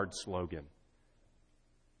Hallmark card slogan.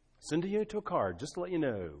 Send you to a card just to let you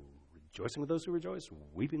know. Rejoicing with those who rejoice,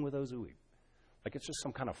 weeping with those who weep. Like it's just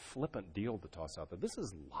some kind of flippant deal to toss out there. This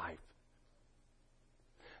is life.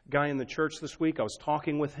 Guy in the church this week, I was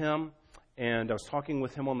talking with him, and I was talking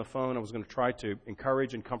with him on the phone. I was going to try to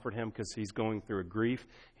encourage and comfort him because he's going through a grief.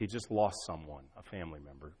 He just lost someone, a family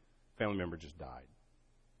member. Family member just died.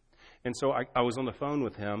 And so I was on the phone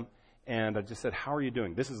with him, and I just said, how are you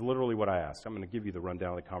doing? This is literally what I asked. I'm going to give you the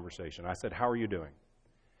rundown of the conversation. I said, how are you doing?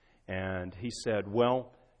 And he said,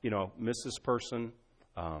 well, you know, miss this person.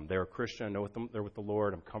 They're a Christian. I know they're with the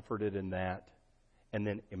Lord. I'm comforted in that. And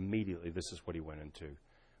then immediately, this is what he went into.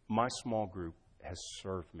 My small group has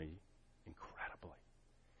served me incredibly.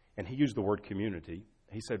 And he used the word community.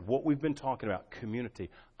 He said, what we've been talking about, community,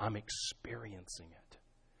 I'm experiencing it.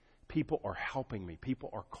 People are helping me. People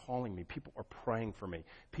are calling me. People are praying for me.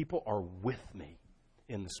 People are with me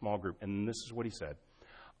in the small group. And this is what he said.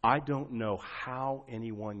 I don't know how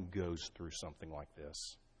anyone goes through something like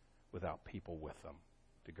this without people with them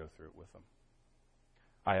to go through it with them.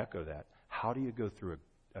 I echo that. How do you go through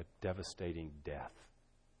a devastating death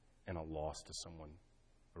and a loss to someone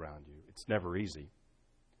around you? It's never easy.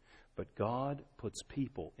 But God puts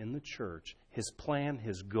people in the church. His plan,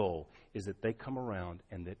 His goal is that they come around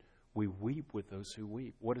and that we weep with those who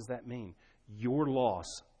weep. What does that mean? Your loss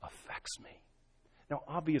affects me. Now,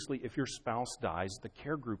 obviously, if your spouse dies, the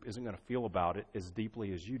care group isn't going to feel about it as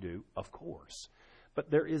deeply as you do, of course. But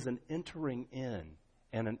there is an entering in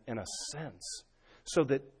and a sense so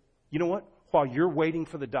that, you know what? While you're waiting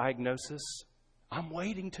for the diagnosis, I'm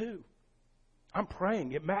waiting too. I'm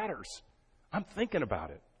praying. It matters. I'm thinking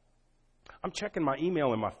about it. I'm checking my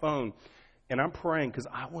email and my phone, and I'm praying because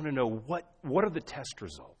I want to know what are the test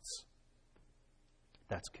results.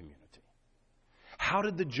 That's community. How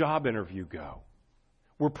did the job interview go?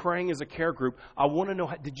 We're praying as a care group. I want to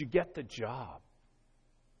know, did you get the job?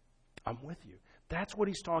 I'm with you. That's what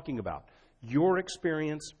he's talking about. Your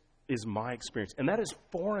experience is my experience. And that is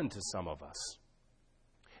foreign to some of us.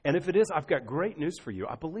 And if it is, I've got great news for you.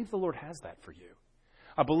 I believe the Lord has that for you.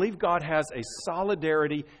 I believe God has a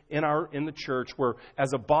solidarity in the church where,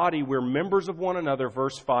 as a body, we're members of one another,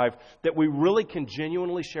 verse 5, that we really can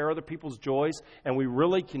genuinely share other people's joys and we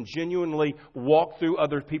really can genuinely walk through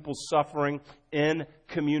other people's suffering in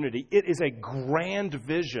community. It is a grand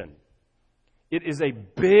vision. It is a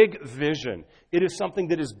big vision. It is something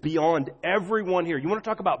that is beyond everyone here. You want to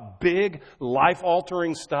talk about big,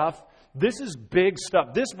 life-altering stuff? This is big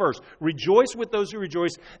stuff. This verse, rejoice with those who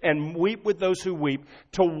rejoice and weep with those who weep.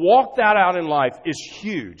 To walk that out in life is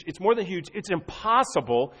huge. It's more than huge. It's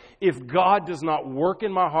impossible if God does not work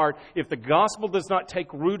in my heart, if the gospel does not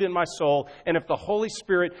take root in my soul, and if the Holy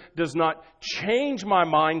Spirit does not change my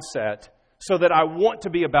mindset so that I want to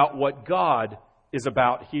be about what God is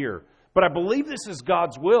about here. But I believe this is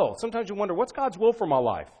God's will. Sometimes you wonder, what's God's will for my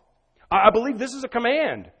life? I believe this is a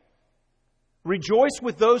command. Rejoice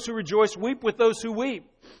with those who rejoice, weep with those who weep.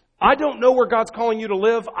 I don't know where God's calling you to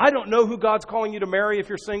live. I don't know who God's calling you to marry if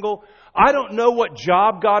you're single. I don't know what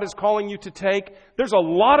job God is calling you to take. There's a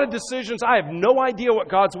lot of decisions. I have no idea what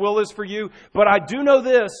God's will is for you. But I do know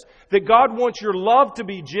this, that God wants your love to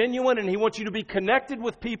be genuine and He wants you to be connected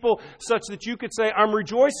with people such that you could say, I'm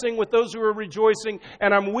rejoicing with those who are rejoicing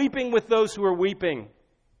and I'm weeping with those who are weeping.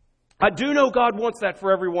 I do know God wants that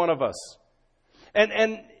for every one of us.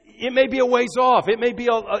 And it may be a ways off. It may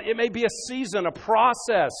be a season, a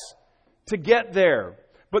process to get there.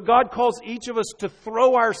 But God calls each of us to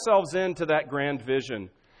throw ourselves into that grand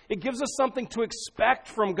vision. It gives us something to expect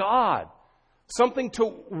from God, something to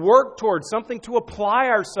work towards, something to apply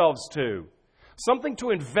ourselves to, something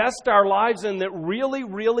to invest our lives in that really,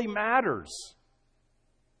 really matters.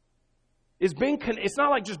 It's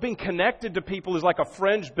not like just being connected to people is like a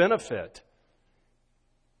fringe benefit.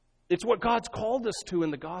 It's what God's called us to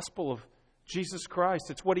in the gospel of Jesus Christ.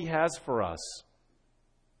 It's what He has for us.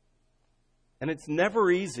 And it's never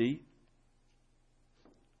easy.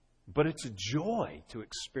 But it's a joy to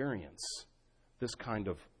experience this kind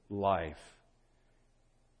of life.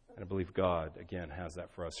 And I believe God, again, has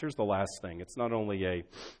that for us. Here's the last thing. It's not only a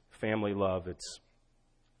family love, it's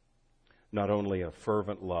not only a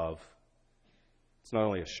fervent love, it's not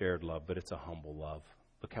only a shared love, but it's a humble love.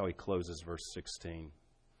 Look how he closes verse 16.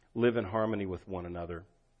 Live in harmony with one another.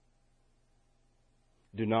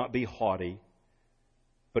 Do not be haughty,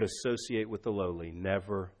 but associate with the lowly.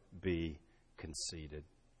 Never be conceited.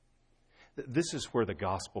 This is where the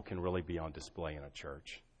gospel can really be on display in a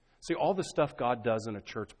church. See, all the stuff God does in a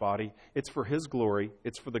church body, it's for His glory,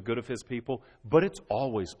 it's for the good of His people, but it's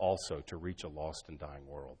always also to reach a lost and dying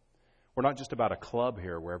world. We're not just about a club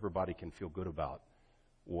here where everybody can feel good about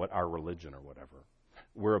what our religion or whatever.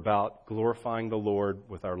 We're about glorifying the Lord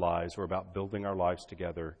with our lives. We're about building our lives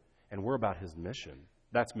together, and we're about His mission.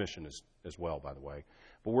 That's mission as well, by the way.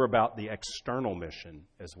 But we're about the external mission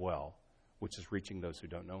as well, which is reaching those who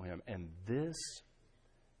don't know Him. And this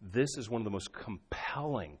is one of the most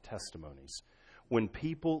compelling testimonies. When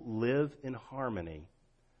people live in harmony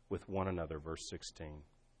with one another, verse 16.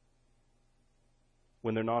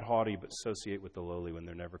 When they're not haughty, but associate with the lowly, when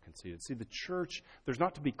they're never conceited. See, the church, there's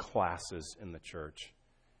not to be classes in the church.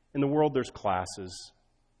 In the world, there's classes.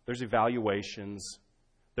 There's evaluations.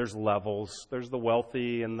 There's levels. There's the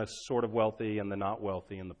wealthy and the sort of wealthy and the not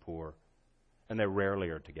wealthy and the poor. And they rarely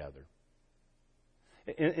are together.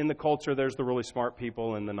 In the culture, there's the really smart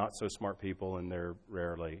people and the not so smart people, and they're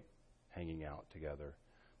rarely hanging out together.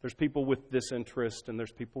 There's people with this interest, and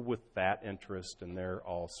there's people with that interest, and they're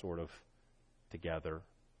all sort of together.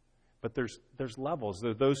 But there's levels.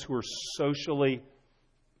 There are those who are socially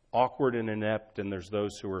awkward and inept, and there's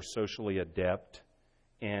those who are socially adept,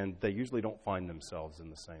 and they usually don't find themselves in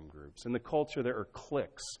the same groups. In the culture, there are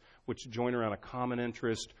cliques which join around a common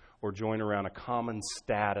interest or join around a common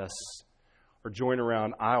status or join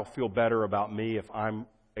around, I'll feel better about me if I'm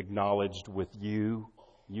acknowledged with you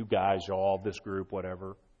guys, y'all, this group,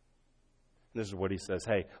 whatever. And this is what he says,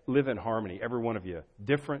 hey, live in harmony, every one of you.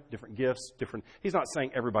 Different gifts, different. He's not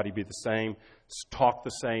saying everybody be the same, talk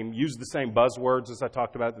the same, use the same buzzwords as I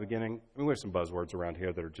talked about at the beginning. I mean, there's some buzzwords around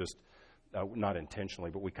here that are just not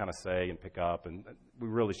intentionally, but we kind of say and pick up, and we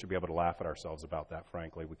really should be able to laugh at ourselves about that,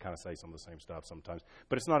 frankly. We kind of say some of the same stuff sometimes.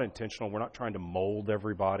 But it's not intentional. We're not trying to mold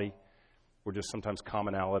everybody. We're just sometimes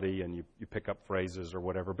commonality, and you pick up phrases or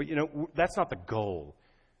whatever. But, that's not the goal.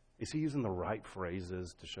 Is he using the right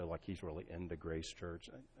phrases to show like he's really into Grace Church?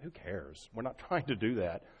 Who cares? We're not trying to do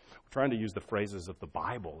that. We're trying to use the phrases of the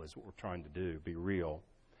Bible is what we're trying to do, be real.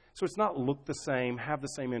 So it's not look the same, have the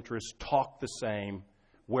same interests, talk the same,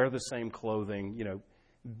 wear the same clothing,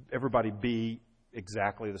 everybody be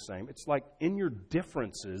exactly the same. It's like in your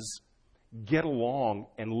differences, get along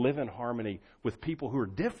and live in harmony with people who are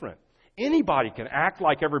different. Anybody can act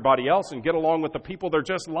like everybody else and get along with the people they're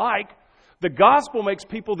just like. The gospel makes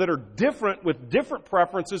people that are different with different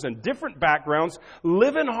preferences and different backgrounds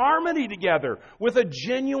live in harmony together with a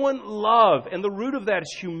genuine love. And the root of that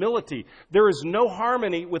is humility. There is no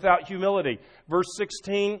harmony without humility. Verse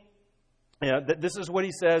 16, this is what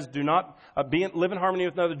he says, do not live in harmony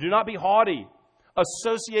with another. Do not be haughty.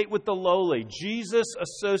 Associate with the lowly. Jesus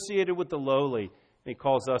associated with the lowly. And he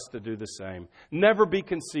calls us to do the same. Never be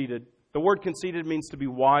conceited. The word conceited means to be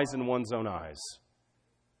wise in one's own eyes.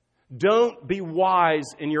 Don't be wise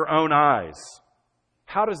in your own eyes.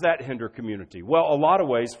 How does that hinder community? Well, a lot of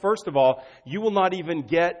ways. First of all, you will not even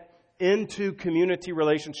get into community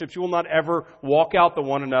relationships. You will not ever walk out the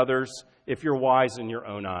one another's if you're wise in your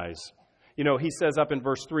own eyes. He says up in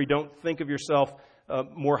verse 3, don't think of yourself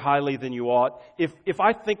more highly than you ought. If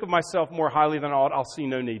I think of myself more highly than I ought, I'll see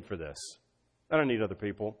no need for this. I don't need other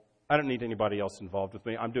people. I don't need anybody else involved with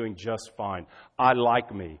me. I'm doing just fine. I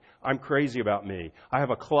like me. I'm crazy about me. I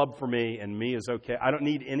have a club for me, and me is okay. I don't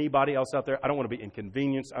need anybody else out there. I don't want to be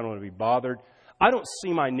inconvenienced. I don't want to be bothered. I don't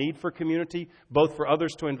see my need for community, both for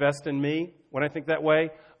others to invest in me, when I think that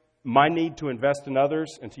way, my need to invest in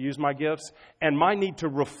others and to use my gifts, and my need to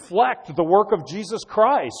reflect the work of Jesus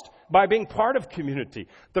Christ by being part of community.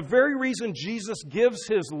 The very reason Jesus gives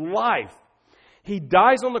His life, He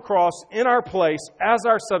dies on the cross in our place as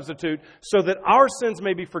our substitute so that our sins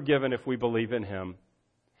may be forgiven if we believe in Him.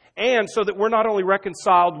 And so that we're not only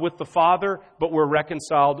reconciled with the Father, but we're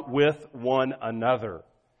reconciled with one another.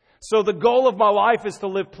 So the goal of my life is to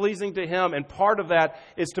live pleasing to Him, and part of that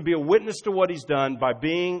is to be a witness to what He's done by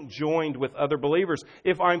being joined with other believers.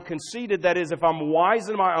 If I'm conceited, that is, if I'm wise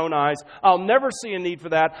in my own eyes, I'll never see a need for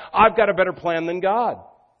that. I've got a better plan than God.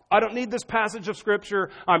 I don't need this passage of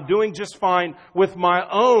Scripture. I'm doing just fine with my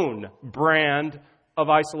own brand of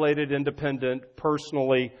isolated, independent,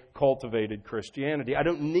 personally cultivated Christianity. I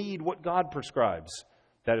don't need what God prescribes.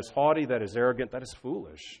 That is haughty, that is arrogant, that is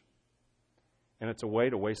foolish. And it's a way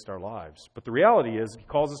to waste our lives. But the reality is, He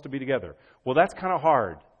calls us to be together. Well, that's kind of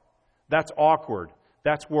hard. That's awkward.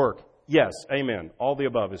 That's work. Yes, amen. All the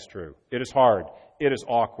above is true. It is hard. It is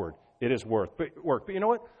awkward. It is work. But you know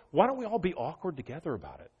what? Why don't we all be awkward together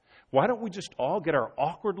about it? Why don't we just all get our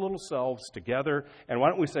awkward little selves together, and why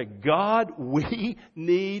don't we say, God, we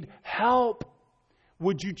need help.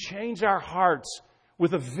 Would you change our hearts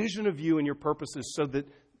with a vision of you and your purposes so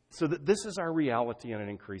that this is our reality in an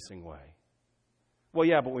increasing way? Well,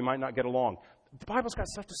 yeah, but we might not get along. The Bible's got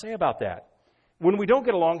stuff to say about that. When we don't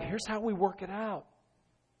get along, here's how we work it out.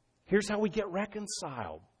 Here's how we get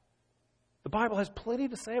reconciled. The Bible has plenty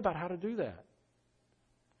to say about how to do that.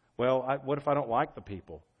 Well, what if I don't like the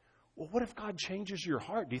people? Well, what if God changes your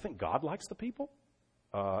heart? Do you think God likes the people?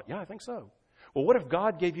 Yeah, I think so. Well, what if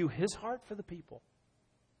God gave you His heart for the people?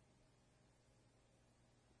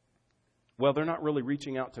 Well, they're not really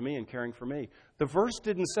reaching out to me and caring for me. The verse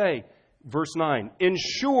didn't say, verse 9,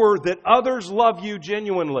 ensure that others love you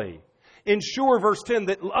genuinely. Ensure, verse 10,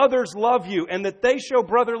 that others love you and that they show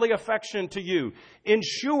brotherly affection to you.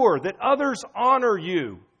 Ensure that others honor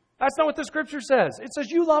you. That's not what the Scripture says. It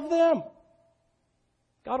says you love them.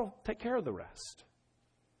 God will take care of the rest.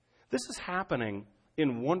 This is happening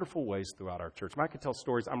in wonderful ways throughout our church. I could tell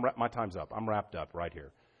stories. My time's up. I'm wrapped up right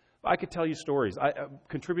here. I could tell you stories.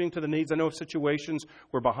 Contributing to the needs. I know of situations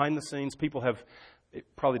where behind the scenes people have, it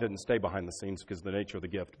probably didn't stay behind the scenes because of the nature of the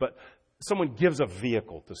gift, but someone gives a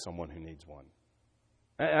vehicle to someone who needs one.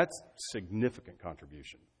 That's significant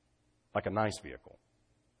contribution. Like a nice vehicle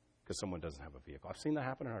because someone doesn't have a vehicle. I've seen that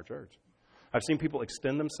happen in our church. I've seen people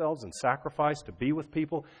extend themselves and sacrifice to be with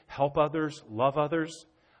people, help others, love others.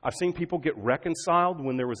 I've seen people get reconciled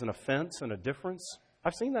when there was an offense and a difference.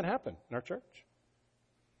 I've seen that happen in our church.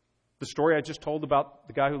 The story I just told about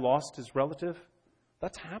the guy who lost his relative,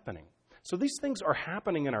 that's happening. So these things are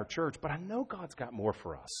happening in our church, but I know God's got more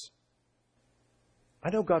for us. I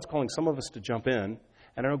know God's calling some of us to jump in,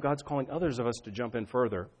 and I know God's calling others of us to jump in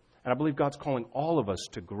further. And I believe God's calling all of us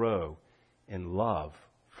to grow in love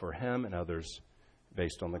for Him and others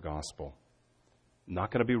based on the gospel. Not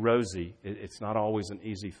going to be rosy. It's not always an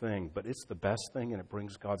easy thing, but it's the best thing, and it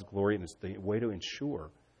brings God's glory, and it's the way to ensure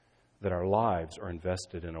that our lives are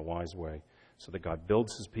invested in a wise way so that God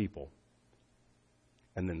builds His people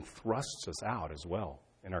and then thrusts us out as well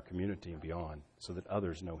in our community and beyond so that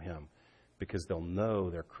others know Him because they'll know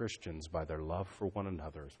they're Christians by their love for one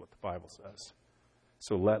another is what the Bible says.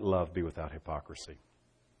 So let love be without hypocrisy.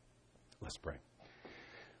 Let's pray.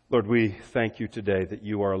 Lord, we thank You today that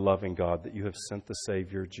You are a loving God, that You have sent the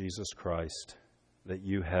Savior, Jesus Christ, that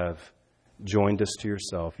You have joined us to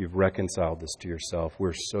Yourself. You've reconciled us to Yourself.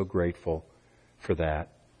 We're so grateful for that.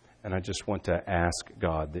 And I just want to ask,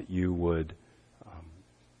 God, that You would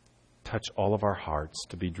touch all of our hearts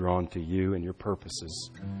to be drawn to You and Your purposes,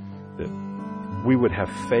 that we would have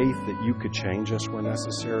faith that You could change us where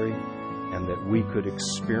necessary, and that we could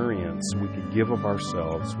experience, we could give of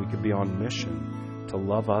ourselves, we could be on mission to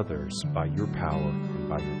love others by Your power and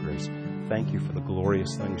by Your grace. Thank You for the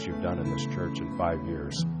glorious things You've done in this church in 5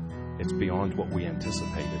 years. It's beyond what we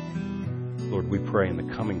anticipated. Lord, we pray in the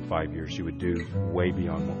coming 5 years You would do way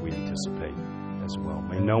beyond what we anticipate as well.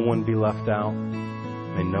 May no one be left out.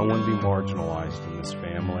 May no one be marginalized in this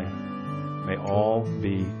family. May all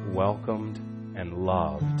be welcomed and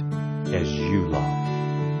loved as You love.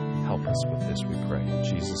 Help us with this, we pray. In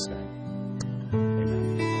Jesus' name,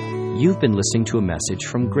 amen. You've been listening to a message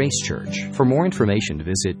from Grace Church. For more information,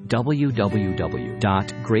 visit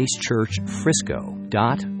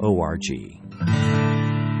www.gracechurchfrisco.org.